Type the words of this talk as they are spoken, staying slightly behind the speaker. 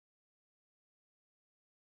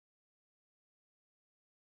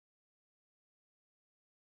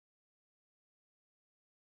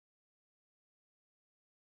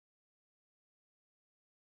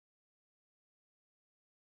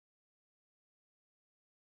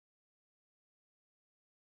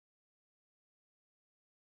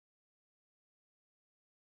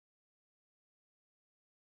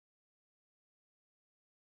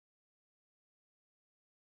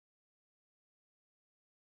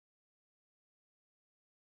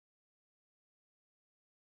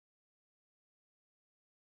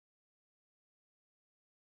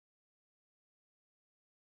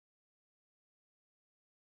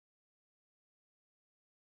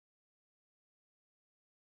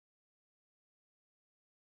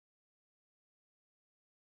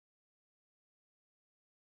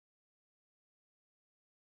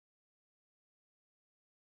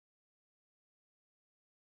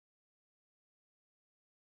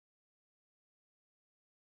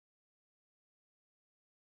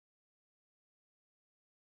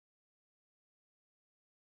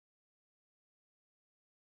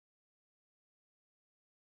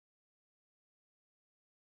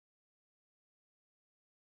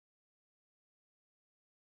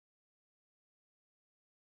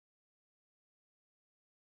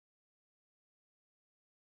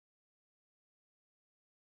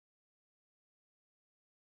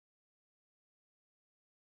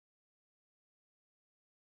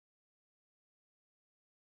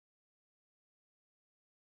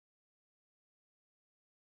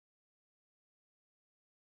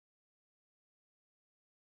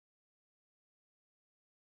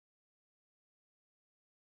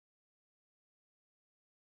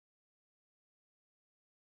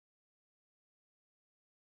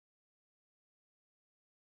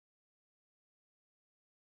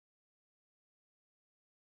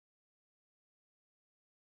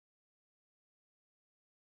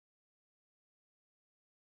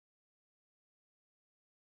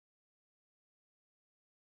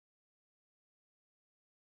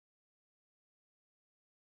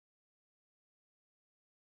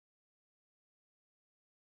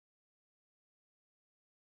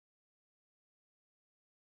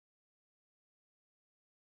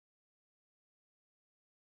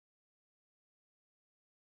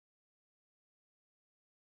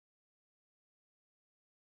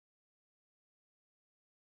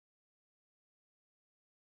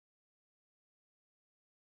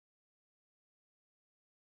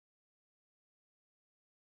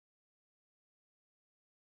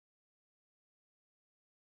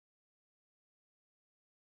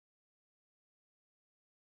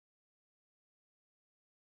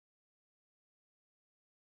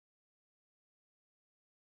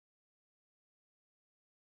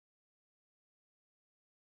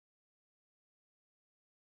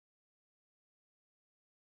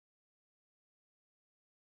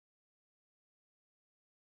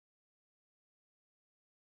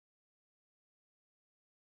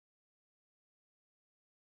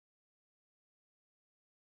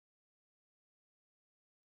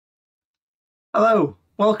Hello,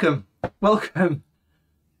 welcome to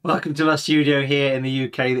my studio here in the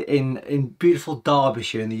UK, in beautiful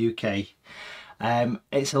Derbyshire in the UK.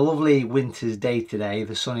 It's a lovely winter's day today.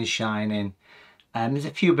 The sun is shining, and there's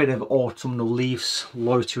a few bit of autumnal leaves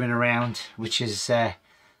loitering around, which is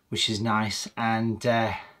nice. And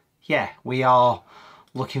yeah, we are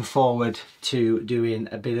looking forward to doing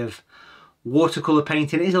a bit of watercolour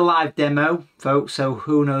painting. It is a live demo, folks, so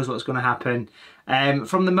who knows what's going to happen.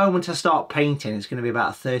 From the moment I start painting, it's going to be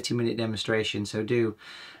about a 30-minute demonstration, so do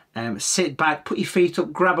sit back, put your feet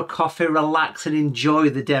up, grab a coffee, relax and enjoy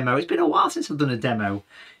the demo. It's been a while since I've done a demo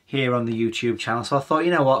here on the YouTube channel, so I thought,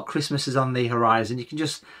 you know what, Christmas is on the horizon. You can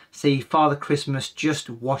just see Father Christmas just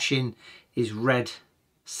washing his red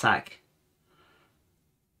sack.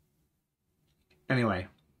 Anyway,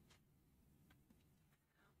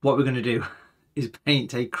 what we're going to do is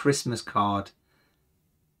paint a Christmas card.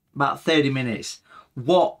 About 30 minutes.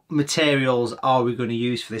 What materials are we going to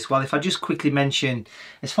use for this? Well, if I just quickly mention,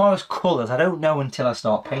 as far as colours, I don't know until I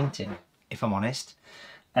start painting, if I'm honest.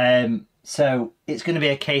 So it's going to be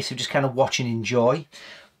a case of just kind of watch and enjoy.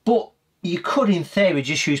 But you could, in theory,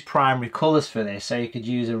 just use primary colours for this. So you could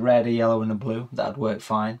use a red, a yellow and a blue. That'd work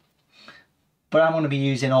fine. But I'm going to be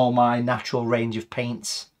using all my natural range of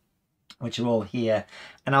paints, which are all here.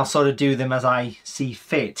 And I'll sort of do them as I see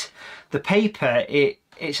fit. The paper,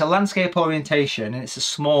 it's a landscape orientation, and it's a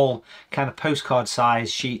small kind of postcard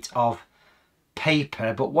size sheet of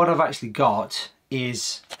paper. But what I've actually got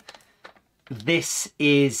is, this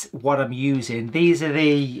is what I'm using. These are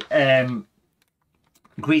the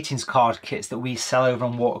greetings card kits that we sell over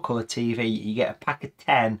on Watercolour TV. You get a pack of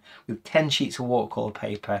 10 with 10 sheets of watercolour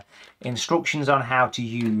paper, instructions on how to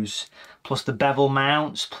use, plus the bevel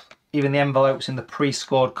mounts, even the envelopes and the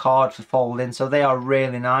pre-scored card for folding. So they are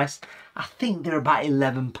really nice. I think they're about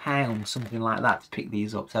 £11, something like that, to pick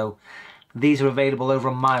these up. So these are available over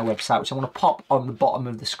on my website, which I'm going to pop on the bottom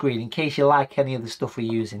of the screen in case you like any of the stuff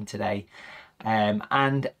we're using today.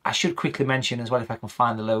 And I should quickly mention as well, if I can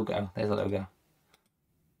find the logo. There's the logo.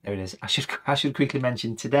 There it is. I should quickly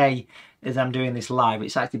mention today, as I'm doing this live,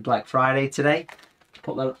 it's actually Black Friday today.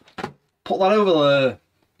 Put that over there.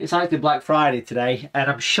 It's actually Black Friday today,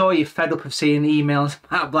 and I'm sure you're fed up of seeing emails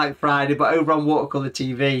about Black Friday, but over on Watercolour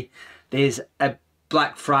TV, there's a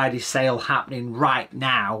Black Friday sale happening right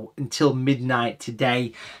now until midnight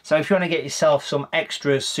today. So if you want to get yourself some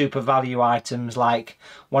extra super value items, like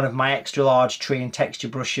one of my extra large tree and texture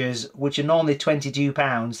brushes, which are normally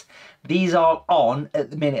 £22, these are on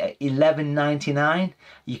at the minute at £11.99.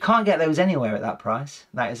 You can't get those anywhere at that price.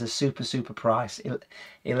 That is a super price.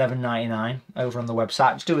 £11.99 over on the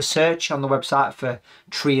website. Just do a search on the website for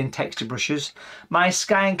tree and texture brushes. My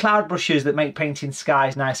sky and cloud brushes that make painting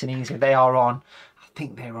skies nice and easy, they are on, I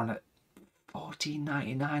think they're on at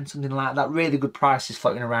 $14.99, something like that. Really good prices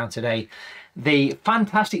floating around today. The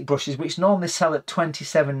fantastic brushes, which normally sell at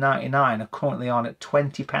 £27.99, are currently on at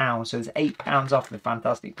 £20, so there's £8 off the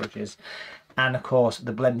fantastic brushes. And of course,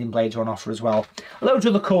 the blending blades are on offer as well. Loads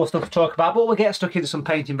of other cool stuff to talk about, but we'll get stuck into some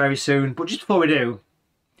painting very soon. But just before we do,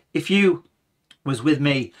 if you was with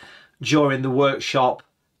me during the workshop,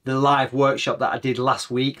 the live workshop that I did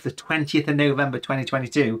last week, the 20th of November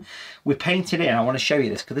 2022, we painted in, I want to show you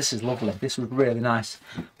this because this is lovely. This was really nice.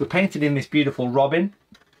 We painted in this beautiful robin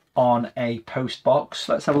on a post box.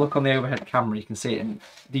 Let's have a look on the overhead camera. You can see it in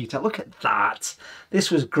detail. Look at that. This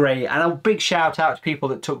was great. And a big shout out to people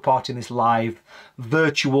that took part in this live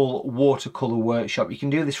virtual watercolour workshop. You can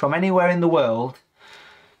do this from anywhere in the world,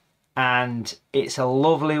 and it's a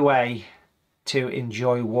lovely way to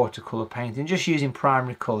enjoy watercolour painting, just using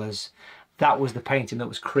primary colours. That was the painting that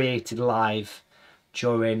was created live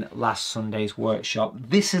during last Sunday's workshop.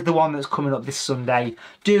 This is the one that's coming up this Sunday.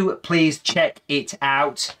 Do please check it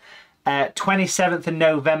out. 27th of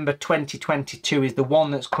November 2022 is the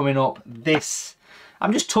one that's coming up. This,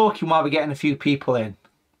 I'm just talking while we're getting a few people in.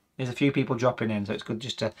 There's a few people dropping in, so it's good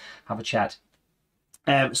just to have a chat.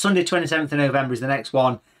 Sunday 27th of November is the next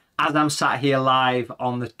one, as I'm sat here live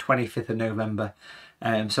on the 25th of November.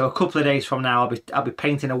 So a couple of days from now, I'll be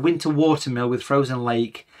painting a winter watermill with Frozen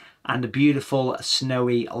Lake and a beautiful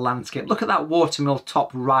snowy landscape. Look at that watermill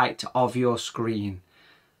top right of your screen.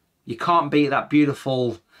 You can't beat that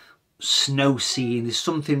beautiful snow scene. There's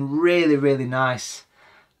something really nice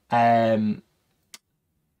about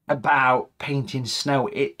painting snow.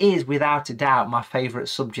 It is without a doubt my favourite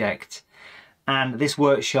subject. And this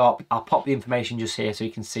workshop, I'll pop the information just here so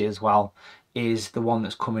you can see as well, is the one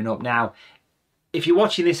that's coming up. Now, if you're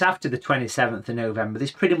watching this after the 27th of November,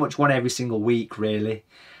 there's pretty much one every single week, really.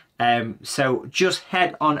 So just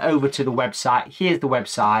head on over to the website. Here's the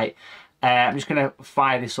website. I'm just going to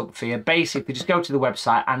fire this up for you. Basically, just go to the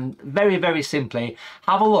website and very, very simply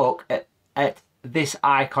have a look at this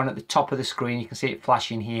icon at the top of the screen. You can see it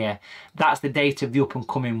flashing here. That's the date of the up and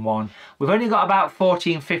coming one. We've only got about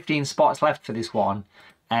 14-15 spots left for this one,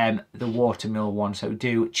 the watermill one, so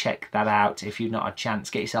do check that out if you've not had a chance.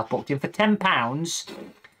 Get yourself booked in. For £10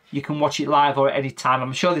 you can watch it live or at any time.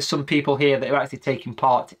 I'm sure there's some people here that are actually taking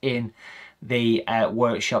part in the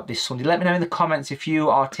workshop this Sunday. Let me know in the comments if you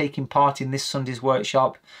are taking part in this Sunday's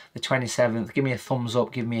workshop, the 27th. Give me a thumbs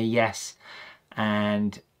up, give me a yes,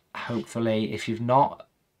 and hopefully if you've not,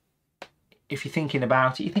 if you're thinking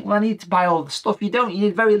about it, you think, well, I need to buy all the stuff. You don't. You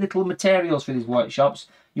need very little materials for these workshops.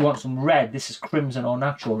 You want some red. This is crimson or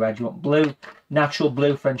natural red. You want blue, natural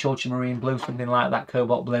blue, French ultramarine blue, something like that,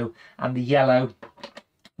 cobalt blue, and the yellow,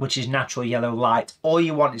 which is natural yellow light. All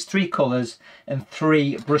you want is 3 colours and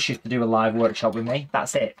 3 brushes to do a live workshop with me.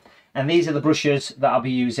 That's it. And these are the brushes that I'll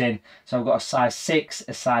be using. So I've got a size 6,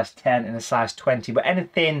 a size 10 and a size 20, but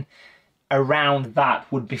anything around that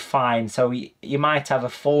would be fine. So you might have a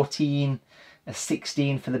 14, a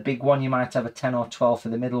 16 for the big one, you might have a 10 or 12 for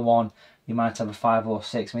the middle one, you might have a 5 or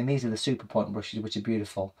 6. I mean, these are the super point brushes, which are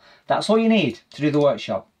beautiful. That's all you need to do the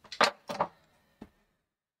workshop.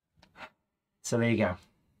 So there you go.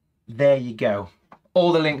 There you go.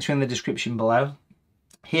 All the links are in the description below.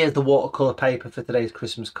 Here's the watercolour paper for today's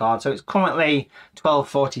Christmas card. So it's currently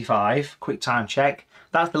 12:45. Quick time check.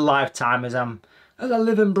 That's the live time as I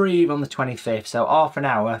live and breathe on the 25th. So half an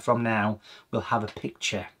hour from now, we'll have a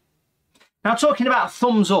picture. Now, talking about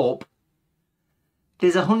thumbs up,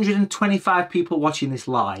 there's 125 people watching this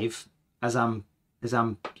live as I'm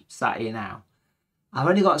sat here now. I've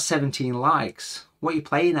only got 17 likes. What are you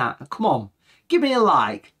playing at? Come on, give me a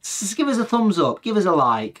like. Just give us a thumbs up. Give us a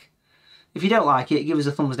like. If you don't like it, give us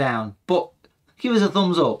a thumbs down. But give us a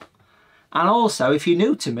thumbs up. And also, if you're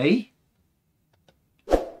new to me,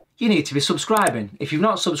 you need to be subscribing. If you've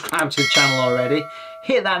not subscribed to the channel already,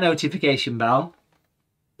 hit that notification bell.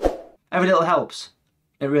 Every little helps.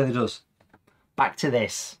 It really does. Back to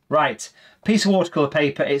this. Right, piece of watercolour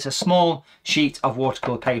paper. It's a small sheet of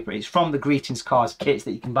watercolour paper. It's from the greetings cards kits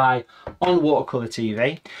that you can buy on Watercolour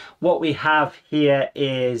TV. What we have here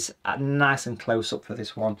is a nice and close up for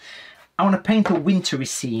this one. I want to paint a wintry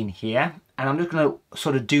scene here, and I'm just going to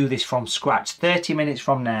sort of do this from scratch. 30 minutes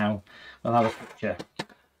from now, we'll have a picture.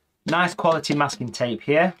 Nice quality masking tape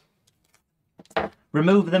here.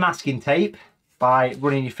 Remove the masking tape by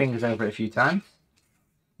running your fingers over it a few times.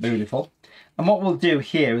 Beautiful. And what we'll do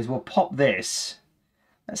here is we'll pop this.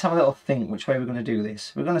 Let's have a little think which way we're going to do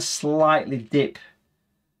this. We're going to slightly dip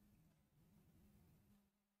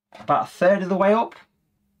about 1/3 of the way up.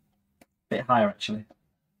 A bit higher actually.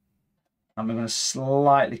 And we're going to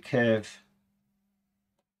slightly curve.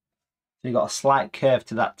 So you've got a slight curve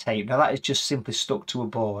to that tape. Now that is just simply stuck to a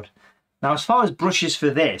board. Now as far as brushes for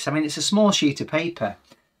this, I mean, it's a small sheet of paper.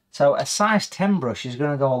 So a size 10 brush is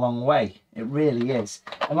going to go a long way. It really is.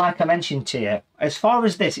 And like I mentioned to you, as far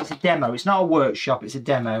as this, it's a demo. It's not a workshop, it's a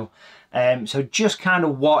demo. So just kind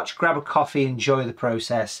of watch, grab a coffee, enjoy the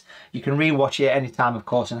process. You can re-watch it at any time, of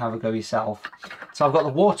course, and have a go yourself. So I've got the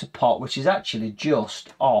water pot, which is actually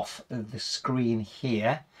just off of the screen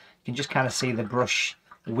here. You can just kind of see the brush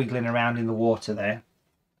wiggling around in the water there.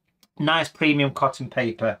 Nice premium cotton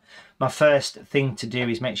paper. My first thing to do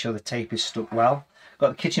is make sure the tape is stuck well. Got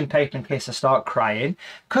the kitchen paper in case I start crying,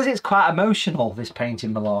 because it's quite emotional, this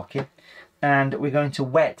painting malarkey. And we're going to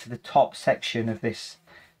wet the top section of this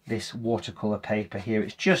watercolour paper here.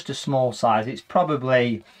 It's just a small size. It's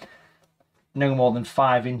probably no more than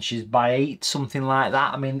 5 inches by 8, something like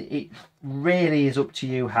that. I mean, it really is up to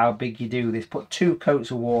you how big you do this. Put 2 coats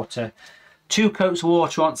of water, 2 coats of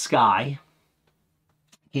water on sky,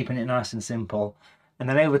 keeping it nice and simple. And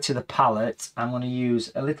then over to the palette, I'm going to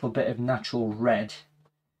use a little bit of natural red.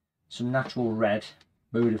 Some natural red.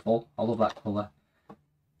 Beautiful. I love that colour.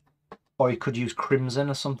 Or you could use crimson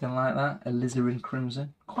or something like that. Alizarin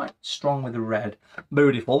crimson. Quite strong with the red.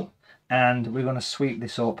 Beautiful. And we're going to sweep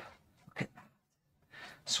this up. Okay.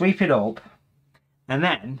 Sweep it up. And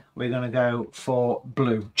then we're going to go for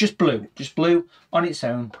blue. Just blue. Just blue on its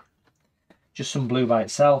own. Just some blue by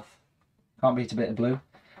itself. Can't beat a bit of blue.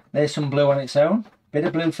 There's some blue on its own. Bit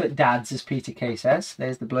of blue for dads, as Peter Kay says.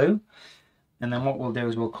 There's the blue. And then what we'll do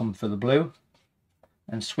is we'll come for the blue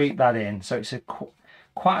and sweep that in. So it's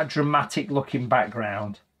quite a dramatic looking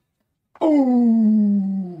background.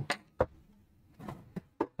 Ooh!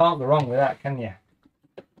 Can't go wrong with that, can you?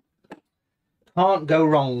 Can't go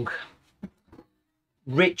wrong.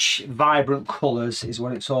 Rich, vibrant colours is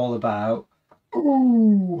what it's all about.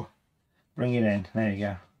 Ooh! Bring it in. There you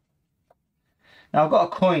go. Now I've got a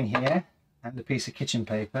coin here. and a piece of kitchen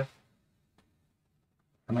paper.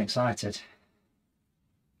 I'm excited.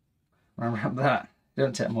 Around that.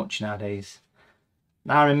 Don't take much nowadays.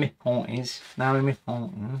 Now in my 40s. Now in my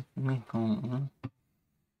 40s.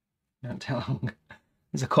 Don't take long.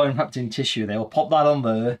 There's a coin wrapped in tissue there. We'll pop that on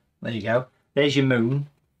there. There you go. There's your moon,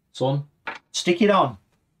 sun. Stick it on.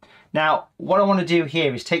 Now, what I want to do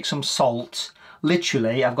here is take some salt.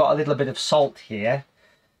 Literally, I've got a little bit of salt here.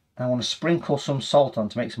 And I want to sprinkle some salt on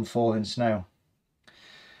to make some falling snow.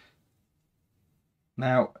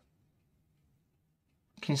 Now,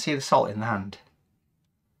 can you see the salt in the hand?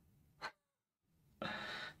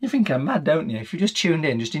 You think I'm mad, don't you? If you just tuned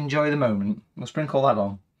in, just enjoy the moment. We'll sprinkle that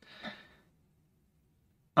on.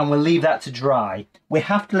 And we'll leave that to dry. We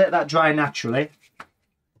have to let that dry naturally,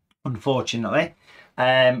 unfortunately,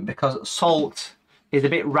 because salt is a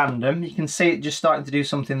bit random. You can see it just starting to do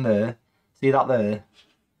something there. See that there?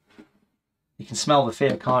 You can smell the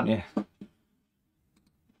fear, can't you?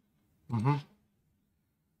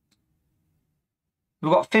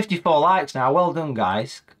 We've got 54 likes now. Well done,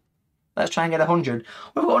 guys. Let's try and get 100.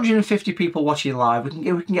 We've got 150 people watching live.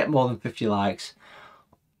 We can get more than 50 likes.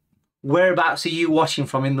 Whereabouts are you watching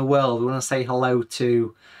from in the world? We want to say hello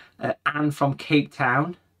to Anne from Cape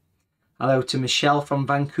Town. Hello to Michelle from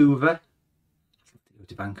Vancouver. I'd love to go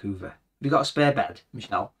to Vancouver. Have you got a spare bed,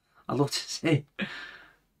 Michelle? I'd love to see.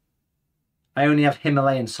 I only have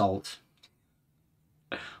Himalayan salt.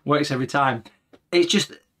 Works every time. It's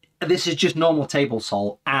just, this is just normal table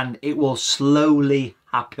salt, and it will slowly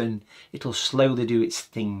happen. It'll slowly do its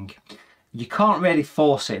thing. You can't really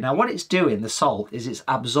force it. Now what it's doing, the salt, is it's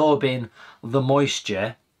absorbing the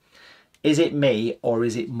moisture. Is it me or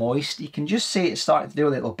is it moist? You can just see it starting to do a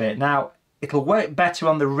little bit. Now it'll work better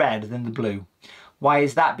on the red than the blue. Why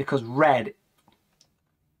is that? Because red,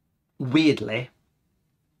 weirdly,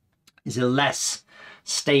 is a less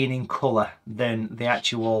staining colour than the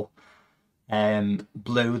actual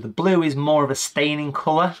blue. The blue is more of a staining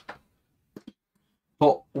colour.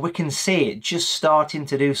 But we can see it just starting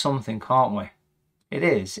to do something, can't we? It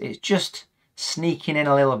is. It's just sneaking in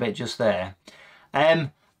a little bit just there.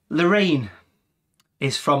 Lorraine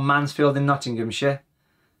is from Mansfield in Nottinghamshire.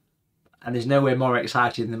 And there's nowhere more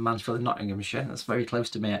exciting than Mansfield in Nottinghamshire. That's very close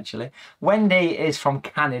to me, actually. Wendy is from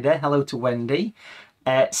Canada. Hello to Wendy.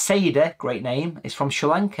 Seda, great name, is from Sri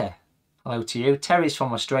Lanka. Hello to you. Terry's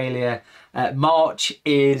from Australia. March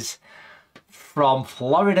is from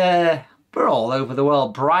Florida. We're all over the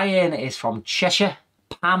world. Brian is from Cheshire.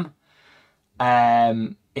 Pam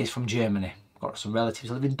is from Germany. Got some relatives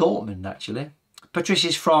who live in Dortmund, actually.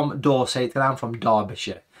 Patricia's from Dorset and I'm from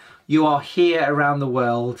Derbyshire. You are here around the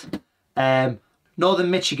world. Northern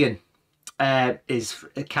Michigan is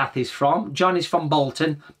Kathy's from. John is from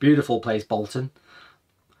Bolton. Beautiful place, Bolton.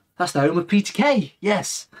 That's the home of Peter Kay.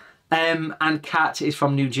 Yes. And Kat is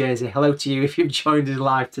from New Jersey. Hello to you if you've joined us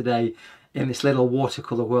live today in this little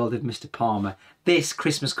watercolour world of Mr. Palmer. This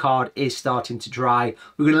Christmas card is starting to dry.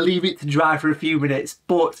 We're going to leave it to dry for a few minutes,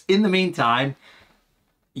 but in the meantime,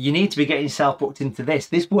 you need to be getting yourself booked into this.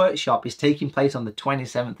 This workshop is taking place on the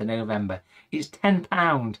 27th of November. It's £10.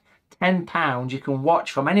 £10 you can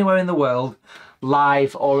watch from anywhere in the world,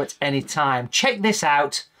 live or at any time. Check this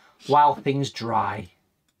out while things dry.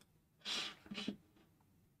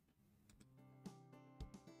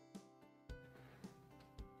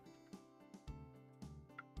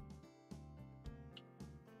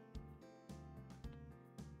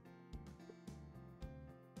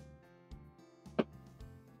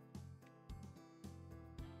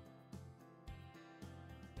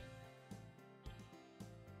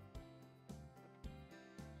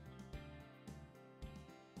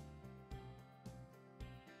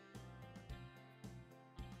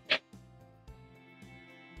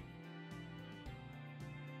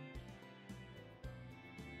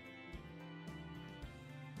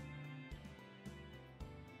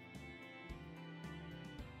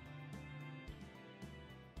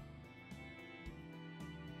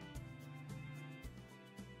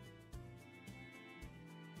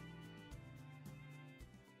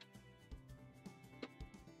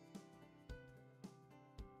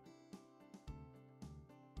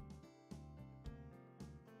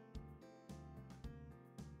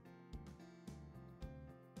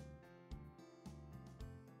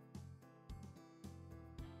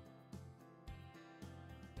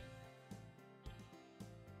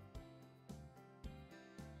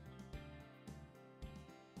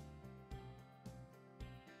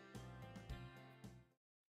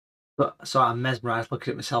 So I'm mesmerised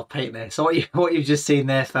looking at myself paint there. So what you've just seen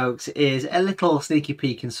there, folks, is a little sneaky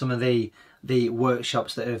peek in some of the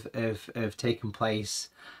workshops that have taken place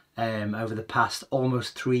over the past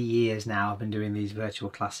almost 3 years now. I've been doing these virtual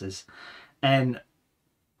classes, and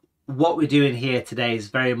what we're doing here today is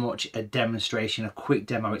very much a demonstration, a quick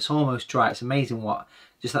demo. It's almost dry. It's amazing what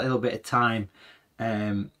just that little bit of time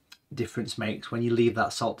difference makes when you leave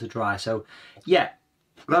that salt to dry. So yeah,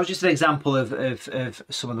 that was just an example of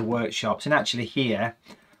some of the workshops. And actually here,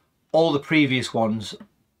 all the previous ones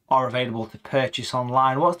are available to purchase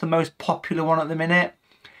online. What's the most popular one at the minute?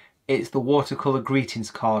 It's the watercolour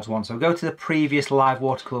greetings cards one. So go to the previous live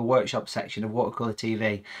watercolour workshop section of Watercolour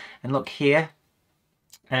TV and look here.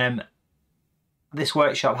 This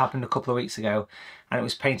workshop happened a couple of weeks ago, and it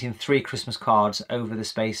was painting 3 Christmas cards over the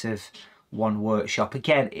space of 1 workshop.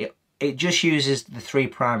 Again, it just uses the 3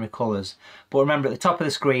 primary colours. But remember, at the top of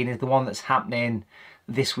the screen is the one that's happening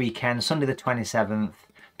this weekend, Sunday the 27th.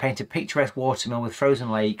 Paint a picturesque watermill with frozen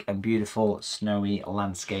lake and beautiful snowy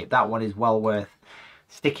landscape. That one is well worth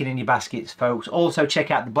sticking in your baskets, folks. Also check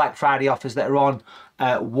out the Black Friday offers that are on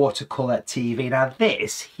Watercolour TV. Now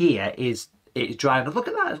this here it's drying. Look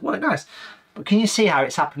at that, it's quite nice. But can you see how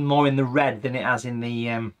it's happened more in the red than it has in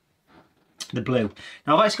the blue?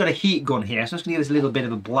 Now I've actually got a heat gun here, so I'm just going to give this a little bit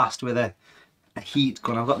of a blast with a heat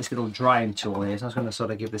gun. I've got this little drying tool here, so I'm just going to sort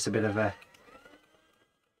of give this a bit of a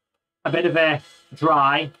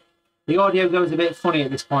dry. The audio goes a bit funny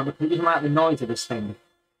at this point because it doesn't like the noise of this thing.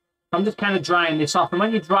 I'm just kind of drying this off, and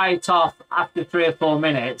when you dry it off after 3 or 4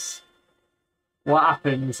 minutes, what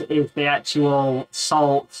happens is the actual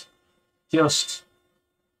salt just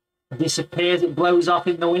disappears. It blows off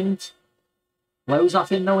in the wind. Blows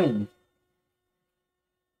off in the wind.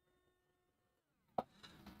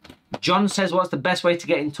 John says, what's the best way to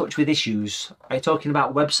get in touch with issues? Are you talking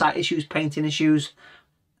about website issues, painting issues?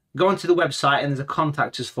 Go onto the website and there's a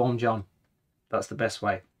contact us form, John. That's the best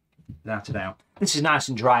way, without a doubt. This is nice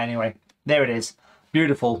and dry anyway. There it is.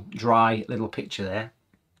 Beautiful, dry little picture there.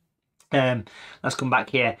 Let's come back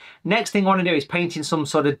here. Next thing I want to do is painting some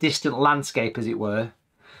sort of distant landscape, as it were.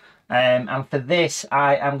 And for this,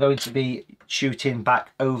 I am going to be shooting back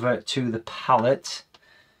over to the palette.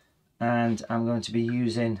 And I'm going to be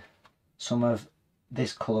using some of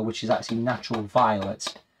this colour, which is actually natural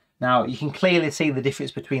violet. Now you can clearly see the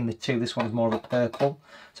difference between the two. This one's more of a purple.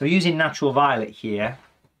 So using natural violet here,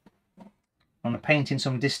 I'm painting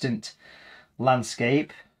some distant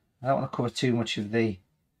landscape. I don't want to cover too much of the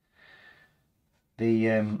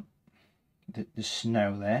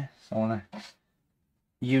snow there. So I want to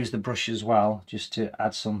use the brush as well, just to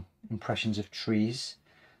add some impressions of trees.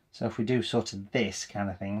 So if we do sort of this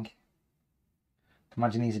kind of thing,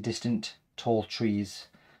 imagine these are distant tall trees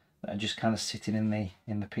that are just kind of sitting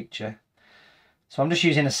in the picture. So I'm just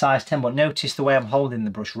using a size 10, but notice the way I'm holding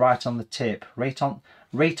the brush right on the tip, right on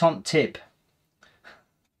tip.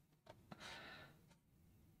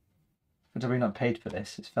 But have we not paid for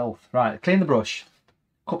this? It's filth. Right, clean the brush,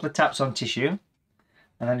 a couple of taps on tissue,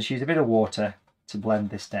 and then just use a bit of water to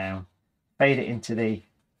blend this down. Fade it into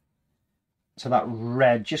so that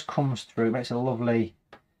red just comes through, makes a lovely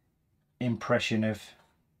impression of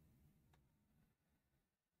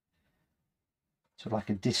sort of like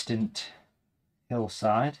a distant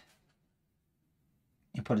hillside.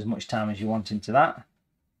 You put as much time as you want into that.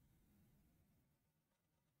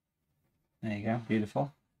 There you go,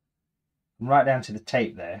 beautiful. And right down to the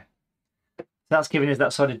tape there. So that's giving us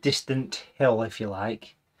that sort of distant hill, if you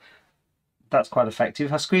like. That's quite effective.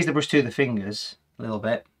 If I squeeze the brush through the fingers a little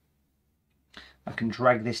bit, I can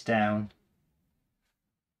drag this down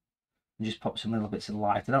and just pop some little bits of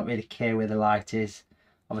light. I don't really care where the light is.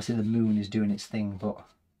 Obviously the moon is doing its thing, but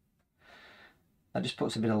that just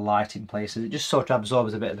puts a bit of light in place. It just sort of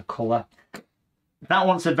absorbs a bit of the colour. That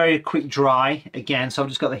wants a very quick dry again, so I've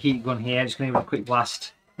just got the heat gun here. Just going to give it a quick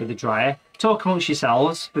blast with the dryer. Talk amongst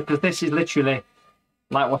yourselves, because this is literally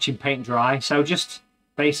like watching paint dry. So just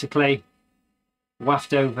basically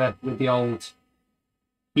waft over with the old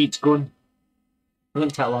heat gun. It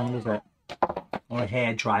doesn't take long, does it? Or a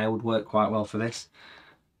hair dryer would work quite well for this.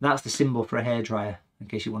 That's the symbol for a hair dryer, in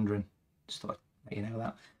case you're wondering. Just thought I'd let you know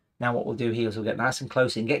that. Now what we'll do here is we'll get nice and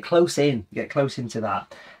close in. Get close into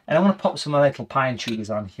that. And I want to pop some little pine trees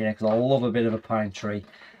on here because I love a bit of a pine tree.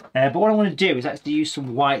 But what I want to do is actually use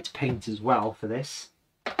some white paint as well for this.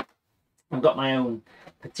 I've got my own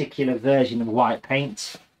particular version of white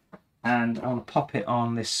paint, and I want to pop it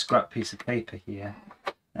on this scrap piece of paper here.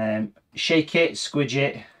 Shake it, squidge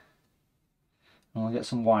it, and I'll get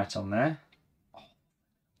some white on there. Oh,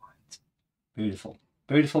 white. Beautiful.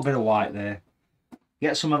 Beautiful bit of white there.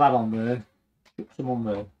 Get some of that on there. Put some on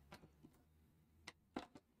there.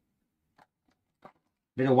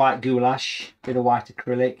 Bit of white goulash, bit of white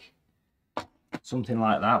acrylic. Something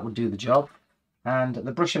like that would do the job. And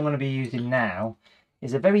the brush I'm going to be using now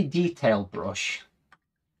is a very detailed brush.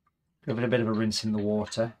 Give it a bit of a rinse in the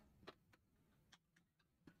water.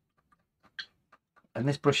 And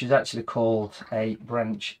this brush is actually called a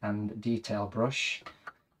branch and detail brush,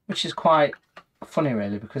 which is quite funny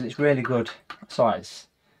really, because it's really good. Sorry, it's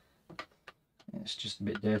just a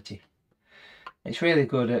bit dirty. It's really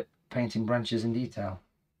good at painting branches in detail.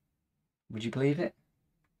 Would you believe it?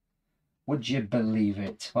 Would you believe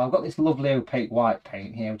it? Well, I've got this lovely opaque white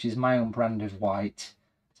paint here, which is my own brand of white.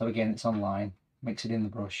 So again, it's online. Mix it in the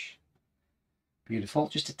brush. Beautiful.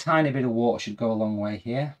 Just a tiny bit of water should go a long way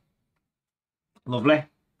here. Lovely.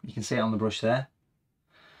 You can see it on the brush there.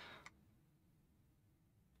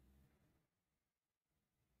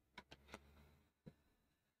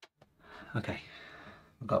 Okay,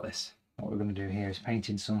 I've got this. What we're going to do here is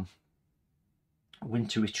painting some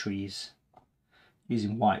wintry trees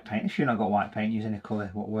using white paint. If you've not got white paint, use any colour,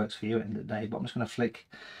 what works for you at the end of the day. But I'm just going to flick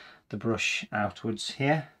the brush outwards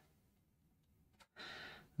here.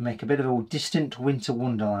 Make a bit of a distant winter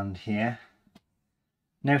wonderland here.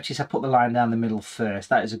 Notice I put the line down the middle first.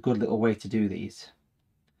 That is a good little way to do these.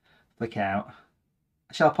 Flick out.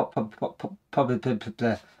 Shall I probably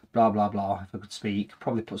blah blah blah, if I could speak.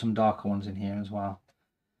 Probably put some darker ones in here as well.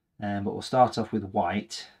 But we'll start off with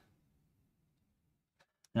white.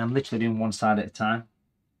 And I'm literally doing one side at a time.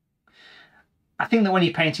 I think that when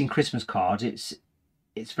you're painting Christmas cards,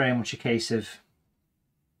 it's very much a case of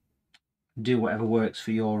do whatever works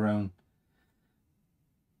for your own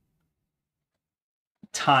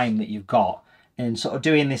time that you've got. And sort of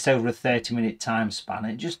doing this over a 30-minute time span,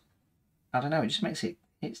 it just, I don't know, it just makes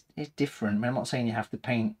it's different. I mean, I'm not saying you have to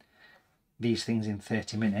paint these things in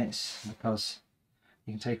 30 minutes, because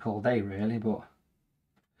you can take all day really, but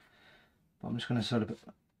I'm just going to sort of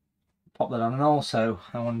pop that on. And also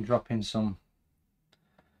I want to drop in some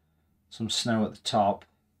snow at the top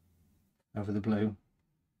over the blue.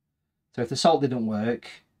 So if the salt didn't work,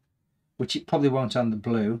 which it probably won't on the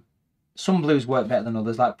blue, some blues work better than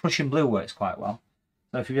others, like Prussian blue works quite well.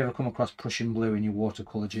 So if you've ever come across Prussian blue in your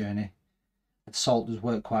watercolour journey, the salt does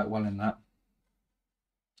work quite well in that.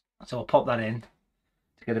 So I'll pop that in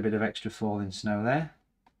to get a bit of extra falling snow there.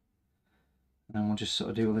 And we'll just sort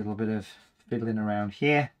of do a little bit of fiddling around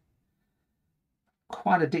here.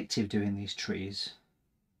 Quite addictive doing these trees.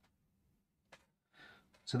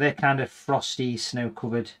 So they're kind of frosty,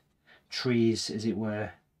 snow-covered trees, as it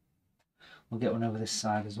were. We'll get one over this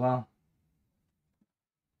side as well.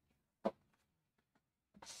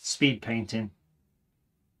 Speed painting.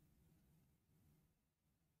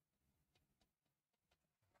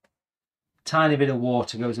 Tiny bit of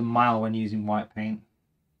water goes a mile when using white paint.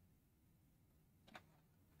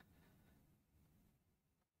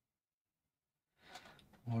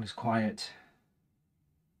 All is quiet.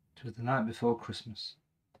 It was the night before Christmas.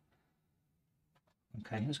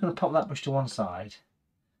 Okay, I'm just going to pop that brush to one side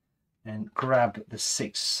and grab the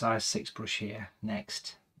size 6 brush here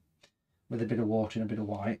next, with a bit of water and a bit of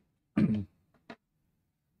white.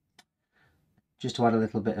 Just to add a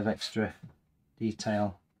little bit of extra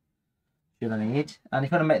detail you'll need. And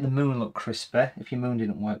if you want to make the moon look crisper, if your moon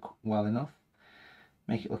didn't work well enough,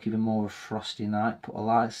 make it look even more of a frosty night, put a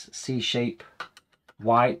light C-shape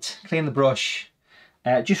white, clean the brush,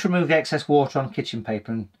 just remove the excess water on kitchen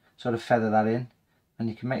paper and sort of feather that in, and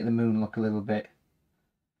you can make the moon look a little bit,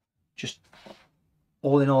 just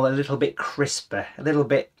all in all, a little bit crisper, a little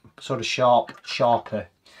bit sort of sharper.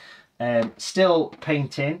 Still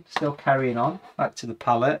painting, still carrying on, back to the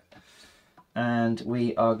palette, and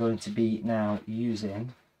we are going to be now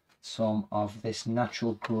using some of this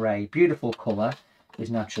natural grey. Beautiful colour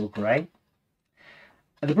is natural grey.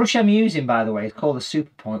 And the brush I'm using, by the way, is called the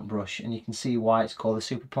Super Point brush, and you can see why it's called the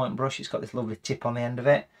Super Point brush. It's got this lovely tip on the end of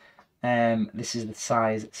it. This is the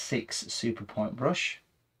size 6 Super Point brush,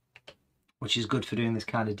 which is good for doing this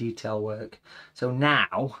kind of detail work. So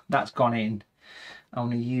now that's gone in, I'm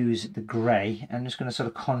going to use the grey. I'm just going to sort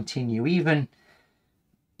of continue, even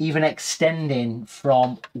extending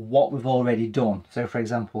from what we've already done. So for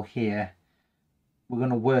example here, we're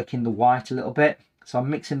going to work in the white a little bit. So I'm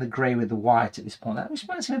mixing the grey with the white at this point. That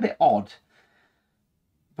might seem a bit odd,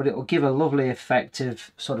 but it will give a lovely effect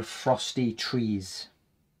of sort of frosty trees.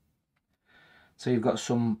 So you've got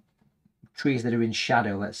some trees that are in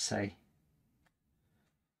shadow, let's say,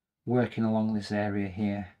 working along this area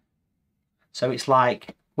here. So it's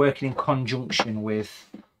like working in conjunction with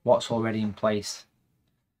what's already in place.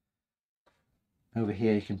 Over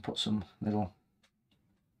here you can put some little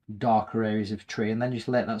darker areas of tree, and then just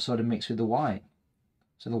let that sort of mix with the white.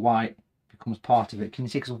 So the white becomes part of it. Can you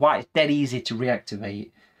see? Because white is dead easy to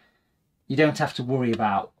reactivate. You don't have to worry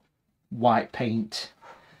about white paint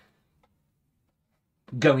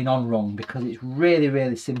going on wrong, because it's really,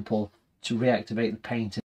 really simple to reactivate the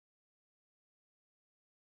paint.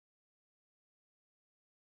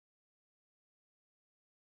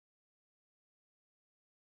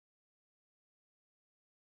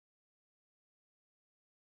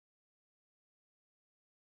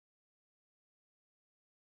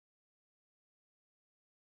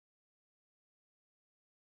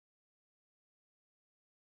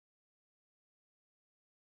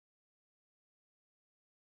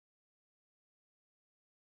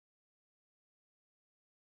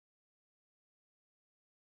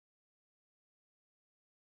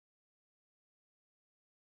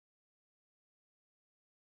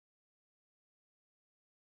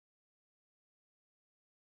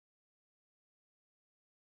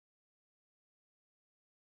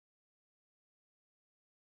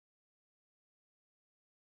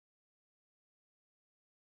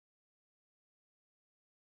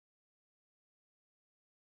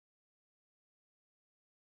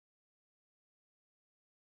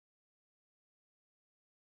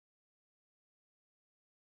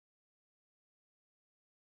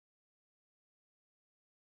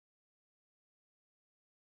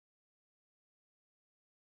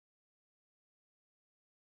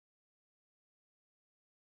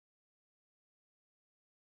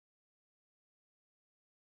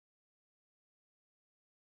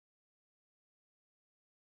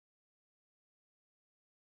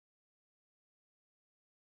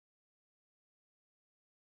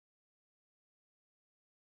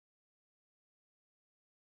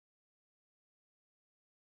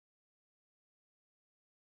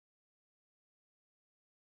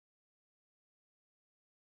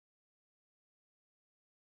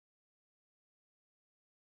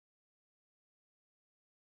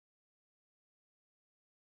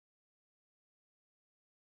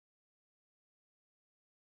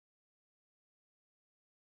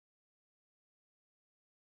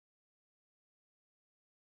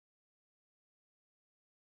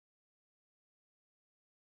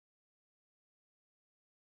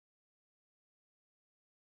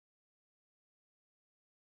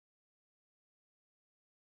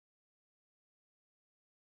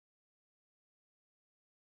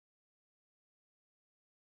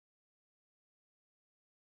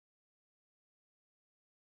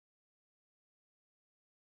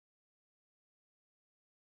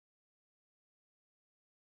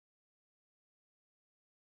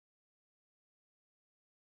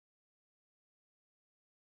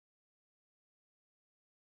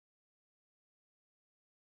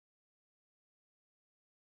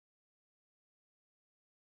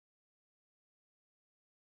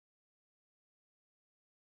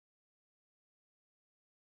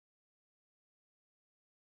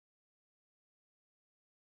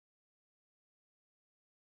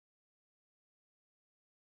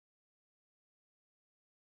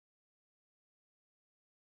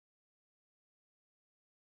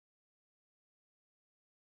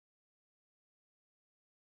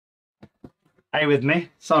 Are you with me?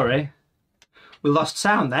 Sorry, we lost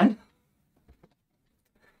sound then.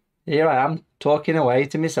 Here I am talking away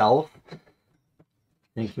to myself.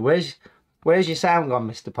 Thinking, where's your sound gone,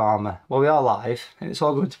 Mr. Palmer? Well, we are live and it's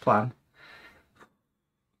all going to plan.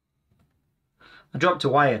 I dropped a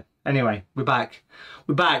wire. Anyway, we're back.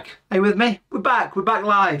 We're back. Are you with me? We're back. We're back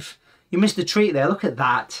live. You missed a treat there. Look at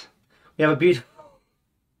that. We have a beautiful...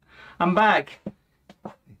 I'm back.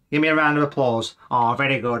 Give me a round of applause. Oh,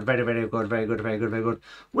 very good. Very, very good. Very good. Very good. Very good.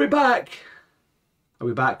 We're back. Are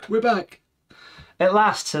we back? We're back. At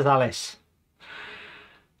last, says Alice.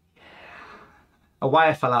 A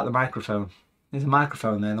wire fell out of the microphone. There's a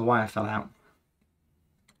microphone there and the wire fell out.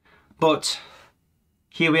 But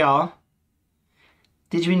here we are.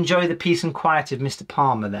 Did you enjoy the peace and quiet of Mr.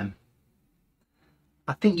 Palmer then?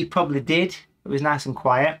 I think you probably did. It was nice and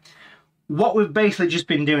quiet. What we've basically just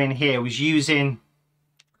been doing here was using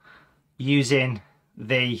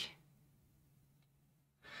the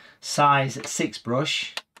size 6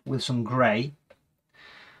 brush with some grey,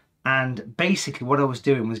 and basically what I was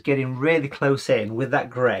doing was getting really close in with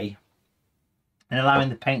that grey and allowing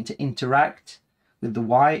the paint to interact with the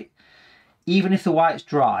white. Even if the white's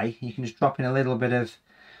dry, you can just drop in a little bit of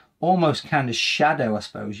almost kind of shadow, I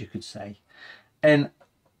suppose you could say, and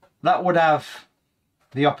that would have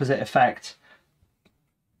the opposite effect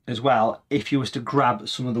as well if you was to grab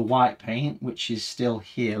some of the white paint, which is still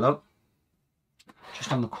here, look,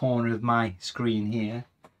 just on the corner of my screen here,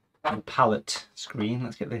 the palette screen.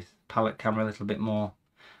 Let's get this palette camera a little bit more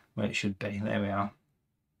where it should be. There we are.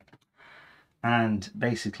 And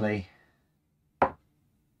basically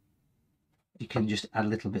you can just add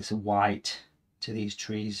little bits of white to these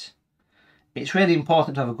trees. It's really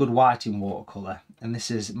important to have a good white in watercolour, and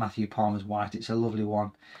this is Matthew Palmer's white. It's a lovely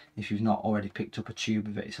one. If you've not already picked up a tube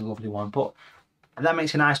of it, it's a lovely one. But that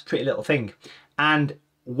makes a nice pretty little thing. And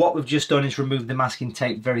what we've just done is remove the masking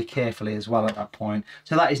tape very carefully as well at that point.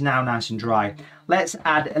 So that is now nice and dry. Let's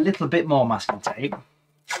add a little bit more masking tape.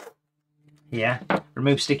 Here,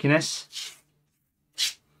 remove stickiness.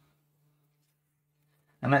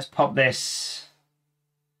 And let's pop this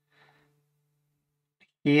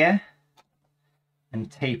here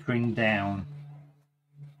and tapering down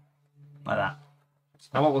like that.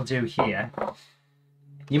 Now what we'll do here,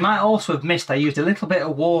 you might also have missed I used a little bit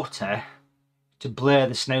of water to blur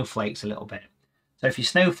the snowflakes a little bit. So if your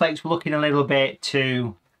snowflakes were looking a little bit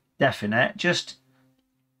too definite, just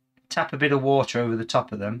tap a bit of water over the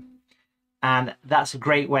top of them, and that's a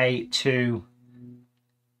great way to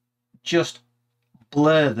just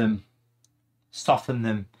blur them, soften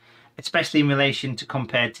them, especially in relation to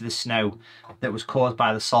compared to the snow that was caused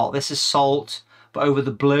by the salt. This is salt, but over the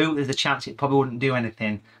blue there's a chance it probably wouldn't do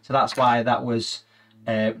anything, so that's why that was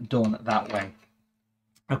done that way.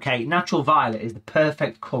 Okay, natural violet is the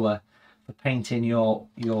perfect colour for painting your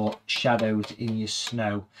shadows in your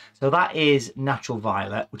snow. So that is natural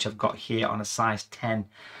violet, which I've got here on a size 10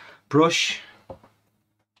 brush.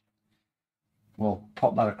 We'll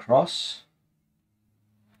pop that across.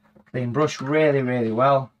 Clean brush really, really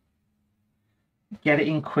well. Get it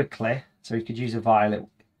in quickly, so you could use a violet.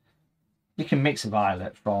 You can mix a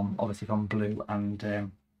violet from, obviously from blue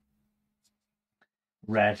and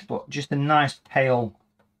red, but just a nice pale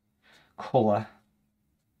colour.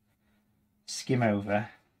 Skim over.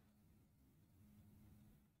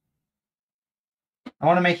 I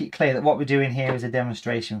want to make it clear that what we're doing here is a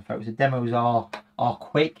demonstration, folks. The demos are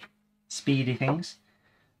quick, speedy things.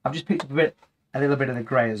 I've just picked up a little bit of the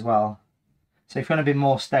grey as well. So if you want to be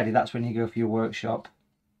more steady, that's when you go for your workshop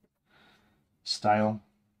style.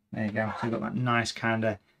 There you go. So you've got that nice kind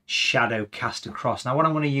of shadow cast across. Now what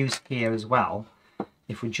I'm going to use here as well,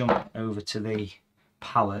 if we jump over to the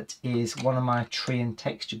palette, is one of my tree and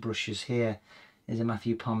texture brushes. Here is a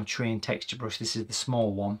Matthew Palmer tree and texture brush. This is the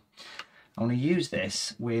small one. I want to use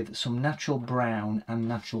this with some natural brown and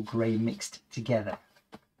natural grey mixed together.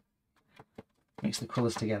 Mix the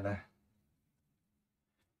colours together.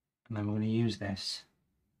 And then we're going to use this.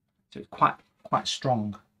 So it's quite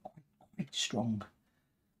strong. Quite strong.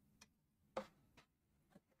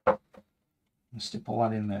 Let's stick all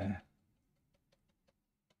that in there.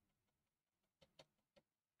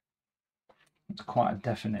 It's quite a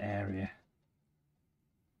definite area.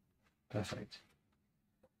 Perfect.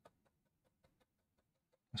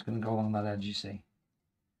 It's going to go along that edge, you see.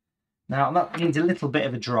 Now that needs a little bit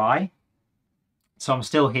of a dry. So I'm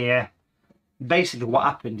still here. Basically what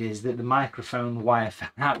happened is that the microphone wire fell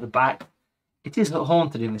out the back. It is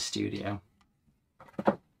haunted in the studio.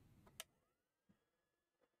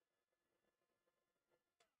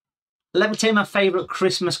 Let me tell you my favourite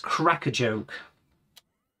Christmas cracker joke.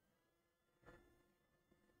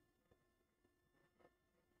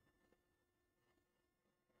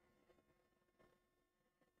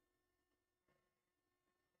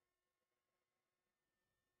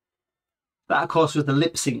 That of course was the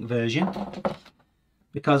lip sync version,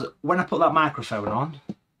 because when I put that microphone on,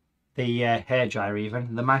 the hairdryer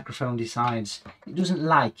even, the microphone decides it doesn't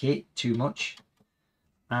like it too much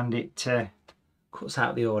and it cuts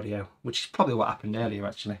out the audio, which is probably what happened earlier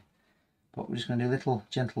actually. But we're just going to do little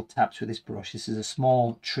gentle taps with this brush. This is a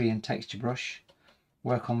small tree and texture brush.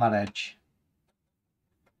 Work on that edge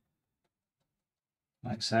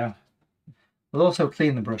like so. We'll also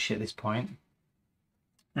clean the brush at this point,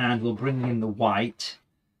 and we'll bring in the white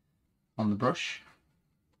on the brush.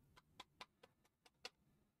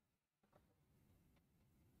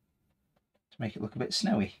 To make it look a bit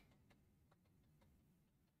snowy.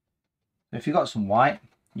 So if you've got some white,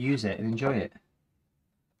 use it and enjoy it.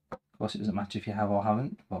 Of course it doesn't matter if you have or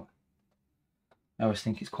haven't, but I always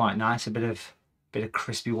think it's quite nice, a bit of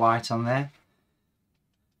crispy white on there.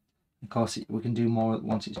 Of course we can do more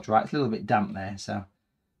once it's dry. It's a little bit damp there, so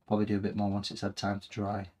probably do a bit more once it's had time to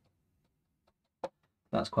dry.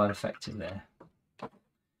 That's quite effective there.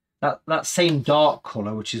 That same dark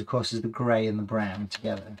colour, which is of course is the grey and the brown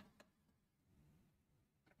together,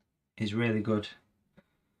 is really good.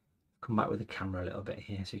 Come back with the camera a little bit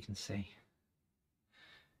here so you can see.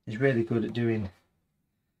 It's really good at doing,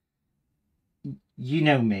 you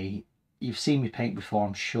know me, you've seen me paint before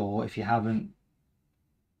I'm sure. If you haven't,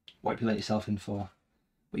 what have you let yourself in for?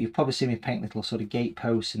 But you've probably seen me paint little sort of gate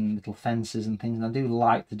posts and little fences and things, and I do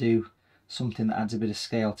like to do something that adds a bit of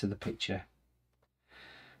scale to the picture.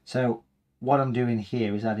 So what I'm doing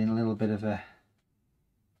here is adding a little bit of a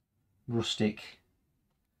rustic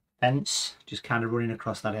fence, just kind of running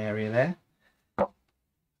across that area there.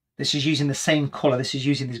 This is using the same colour. This is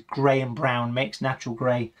using this grey and brown mix, natural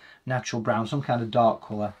grey, natural brown, some kind of dark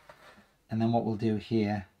colour. And then what we'll do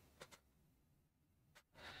here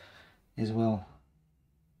is we'll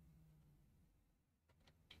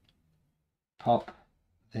pop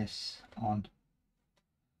this on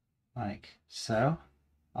like so.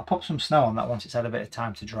 I'll pop some snow on that once it's had a bit of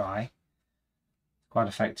time to dry. Quite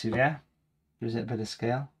effective, yeah? Gives it a bit of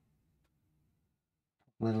scale.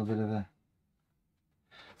 A little bit of a...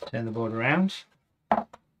 Turn the board around.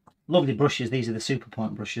 Lovely brushes. These are the Super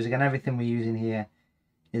Point brushes. Again, everything we're using here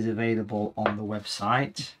is available on the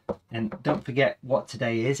website. And don't forget what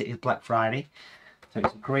today is. It is Black Friday. So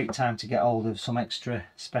it's a great time to get hold of some extra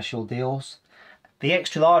special deals. The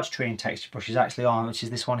extra large tree and texture brush is actually on, which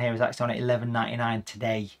is this one here, is actually on at $11.99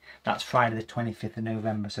 today. That's Friday the 25th of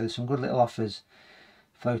November. So there's some good little offers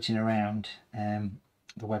floating around the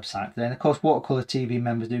website. Then of course Watercolour TV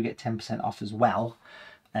members do get 10% off as well,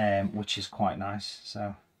 which is quite nice.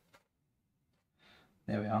 So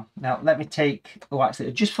there we are. Now let me take, oh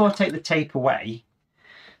actually just before I take the tape away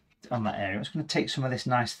on that area, I'm just going to take some of this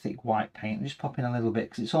nice thick white paint and just pop in a little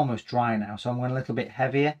bit because it's almost dry now. So I'm going a little bit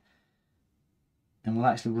heavier and we'll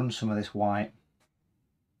actually run some of this white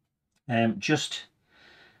just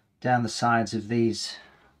down the sides of these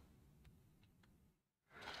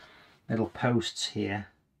little posts here.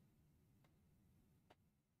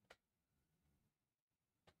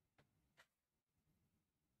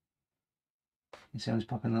 You see I'm just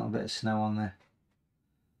popping a little bit of snow on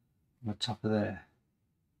the top of there.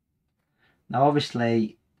 Now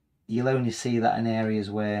obviously you'll only see that in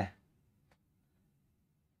areas where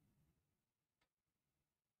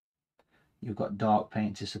you've got dark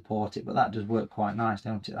paint to support it, but that does work quite nice,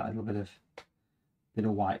 don't it? That little bit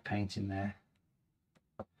of white paint in there.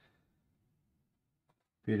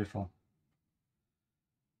 Beautiful.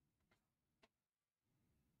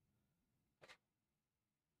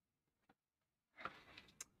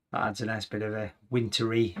 That adds a nice bit of a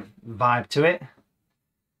wintry vibe to it.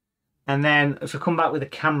 And then if we come back with the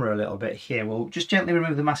camera a little bit here, we'll just gently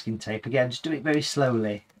remove the masking tape. Again, just do it very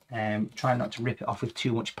slowly. Try not to rip it off with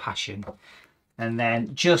too much passion. And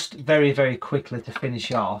then just very, very quickly to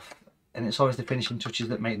finish off, and it's always the finishing touches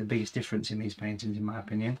that make the biggest difference in these paintings, in my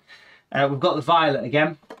opinion. We've got the violet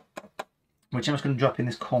again, which I'm just going to drop in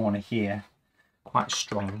this corner here, quite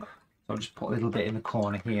strong. So I'll just put a little bit in the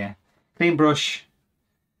corner here. Clean brush,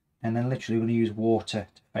 and then literally going to use water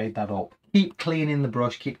to fade that up. Keep cleaning the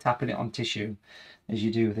brush, keep tapping it on tissue as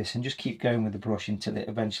you do this, and just keep going with the brush until it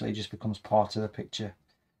eventually just becomes part of the picture.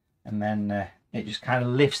 And then it just kind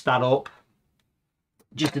of lifts that up.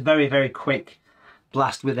 Just a very, very quick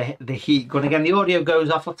blast with the heat gun. Again, the audio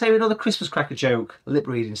goes off. I'll tell you another Christmas cracker joke, lip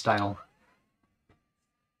reading style.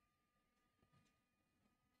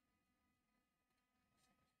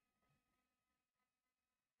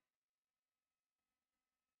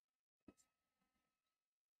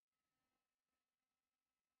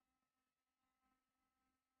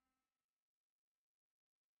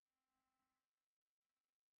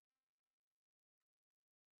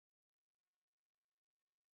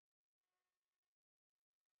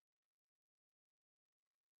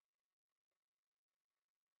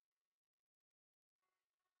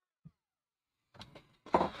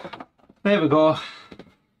 There we go.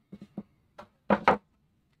 A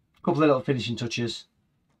couple of little finishing touches.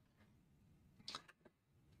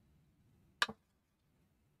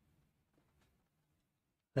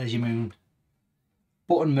 There's your moon.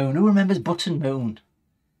 Button Moon. Who remembers Button Moon?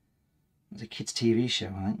 It was a kids' TV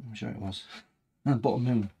show, I think. I'm sure it was. No, Button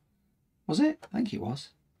Moon. Was it? I think it was.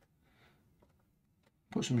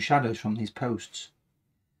 Put some shadows from these posts.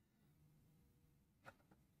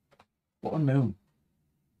 Button Moon.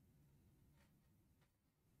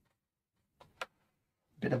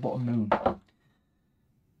 Bit of Button Moon. So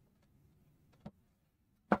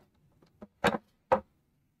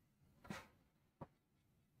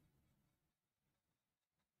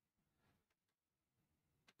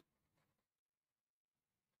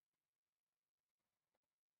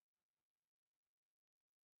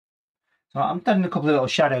I'm adding a couple of little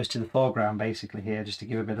shadows to the foreground basically here, just to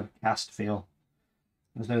give a bit of a cast feel,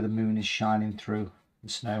 as though the moon is shining through the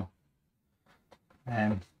snow.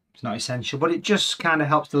 It's not essential, but it just kind of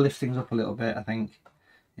helps to lift things up a little bit, I think,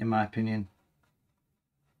 in my opinion.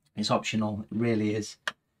 It's optional, it really is.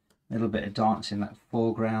 A little bit of darkness in that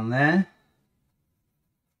foreground there.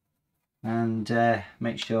 And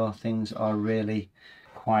make sure things are really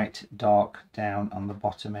quite dark down on the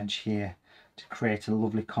bottom edge here to create a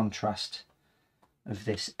lovely contrast of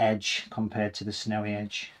this edge compared to the snowy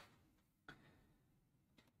edge.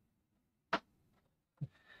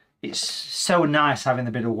 It's so nice having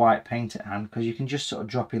a bit of white paint at hand, because you can just sort of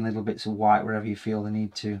drop in little bits of white wherever you feel the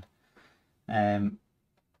need to.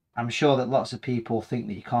 I'm sure that lots of people think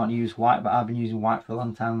that you can't use white, but I've been using white for a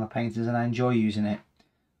long time in my paintings and I enjoy using it.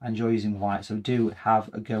 I enjoy using white, so do have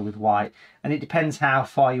a go with white. And it depends how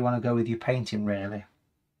far you want to go with your painting, really.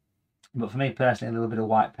 But for me personally, a little bit of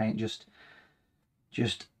white paint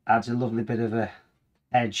just adds a lovely bit of a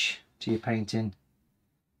edge to your painting.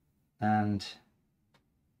 And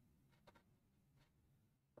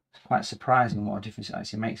it's quite surprising what a difference it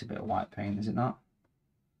actually makes, a bit of white paint, is it not?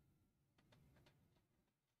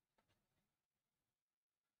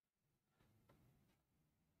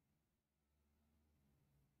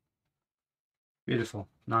 Beautiful,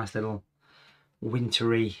 nice little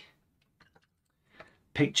wintry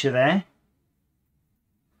picture there.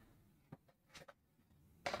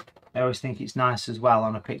 I always think it's nice as well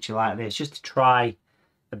on a picture like this just to try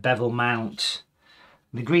a bevel mount.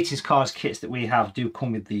 The greetings cards kits that we have do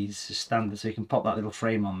come with these as standard, so you can pop that little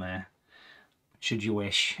frame on there should you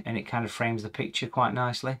wish, and it kind of frames the picture quite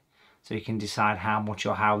nicely, so you can decide how much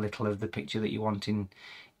or how little of the picture that you want in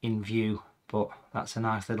view. But that's a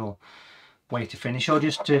nice little way to finish, or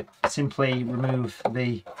just to simply remove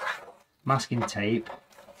the masking tape,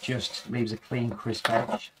 just leaves a clean, crisp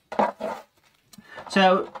edge.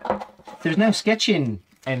 So there's no sketching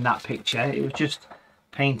in that picture, it was just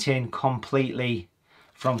painting completely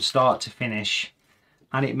from start to finish,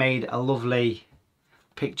 and it made a lovely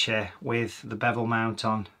picture with the bevel mount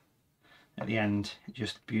on at the end. It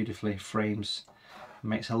just beautifully frames,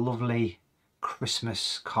 makes a lovely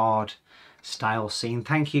Christmas card style scene.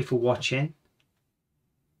 Thank you for watching.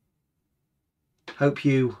 Hope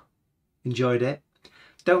you enjoyed it.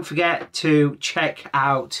 Don't forget to check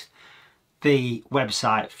out the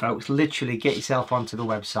website, folks. Literally get yourself onto the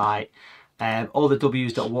website, all the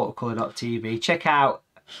w's.watercolour.tv. check out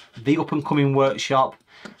the up and coming workshop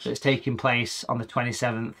that's taking place on the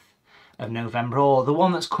 27th of November, or the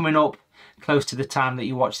one that's coming up close to the time that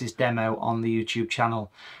you watch this demo on the YouTube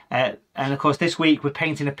channel. And of course this week we're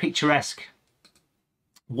painting a picturesque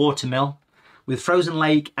watermill with frozen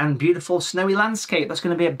lake and beautiful snowy landscape. That's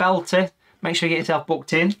going to be a belter. Make sure you get yourself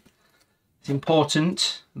booked in. It's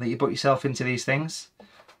important that you book yourself into these things.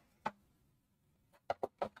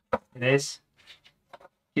 It is.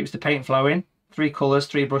 Keeps the paint flowing. 3 colours,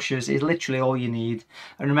 3 brushes is literally all you need.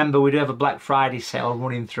 And remember, we do have a Black Friday sale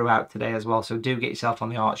running throughout today as well, so do get yourself on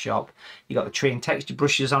the art shop. You got the tree and texture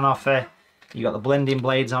brushes on offer. You got the blending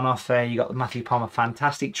blades on offer. You got the Matthew Palmer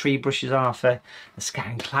Fantastic Tree brushes on offer. The Sky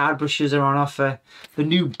and Cloud brushes are on offer. The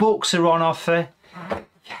new books are on offer.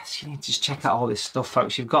 Yes, you need to just check out all this stuff,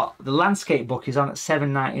 folks. You've got the landscape book is on at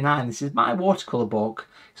 $7.99. This is my watercolour book.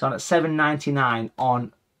 It's on at $7.99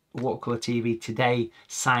 on Watercolour TV today,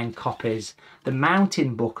 signed copies. The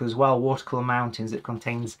mountain book as well, Watercolour Mountains, that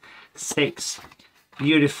contains 6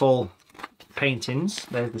 beautiful paintings.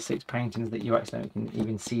 There's the 6 paintings that you actually can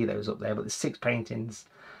even see those up there, but there's 6 paintings,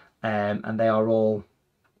 and they are all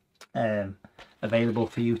available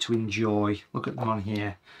for you to enjoy. Look at them on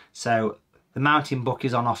here. So the mountain book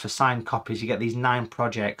is on offer, signed copies. You get these 9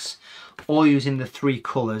 projects, all using the 3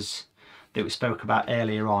 colours that we spoke about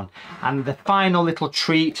earlier on. And the final little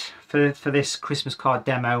treat for this Christmas card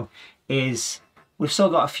demo is we've still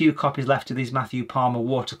got a few copies left of these Matthew Palmer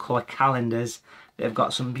watercolour calendars. They've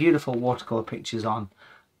got some beautiful watercolour pictures on.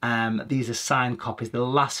 These are signed copies. The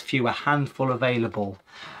last few, a handful available.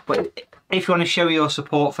 But if you want to show your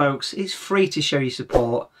support, folks, it's free to show your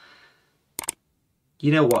support.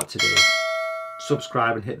 You know what to do.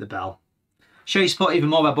 Subscribe and hit the bell. Show your support even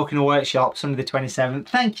more by booking a workshop Sunday the 27th.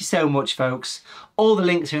 Thank you so much, folks. All the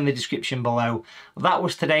links are in the description below. That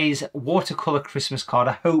was today's watercolour Christmas card.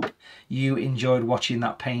 I hope you enjoyed watching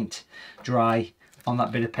that paint dry on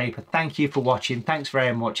that bit of paper. Thank you for watching. Thanks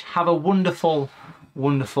very much. Have a wonderful,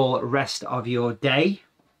 wonderful rest of your day.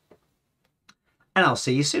 And I'll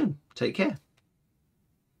see you soon. Take care.